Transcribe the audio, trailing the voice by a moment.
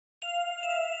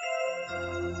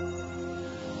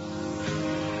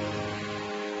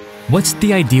What's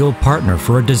the ideal partner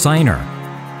for a designer?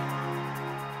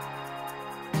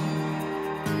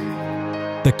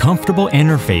 The comfortable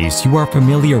interface you are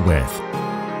familiar with.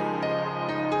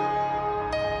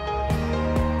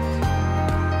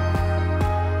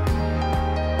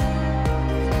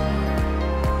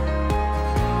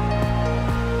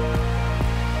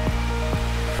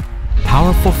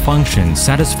 Powerful functions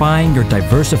satisfying your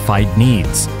diversified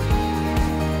needs.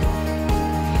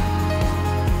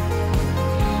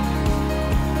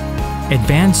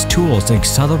 Advanced tools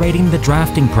accelerating the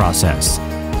drafting process.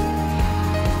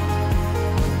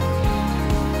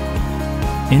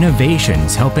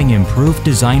 Innovations helping improve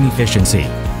design efficiency.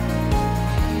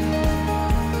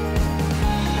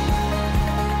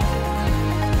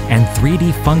 And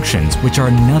 3D functions which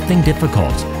are nothing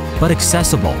difficult, but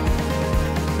accessible.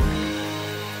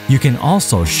 You can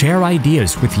also share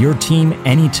ideas with your team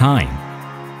anytime.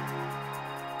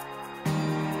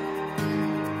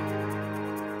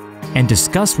 And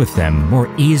discuss with them more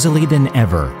easily than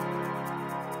ever.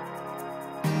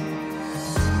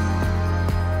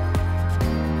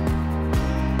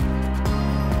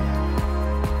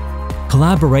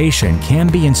 Collaboration can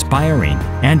be inspiring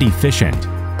and efficient.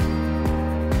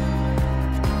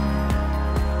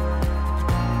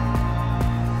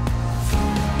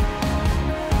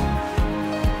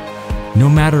 No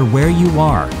matter where you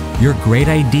are, your great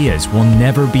ideas will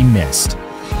never be missed.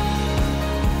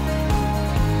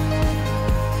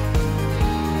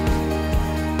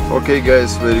 Okay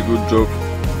guys, very good job.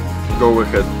 Go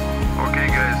ahead. Okay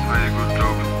guys, very good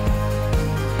job.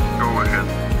 Go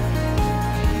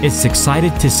ahead. It's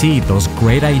exciting to see those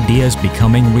great ideas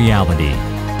becoming reality.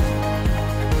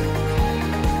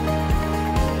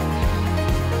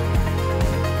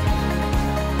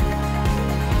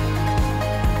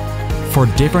 For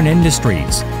different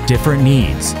industries, different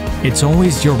needs, it's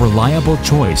always your reliable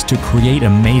choice to create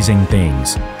amazing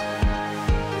things.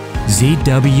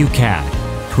 ZWCAD.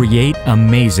 Create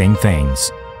amazing things.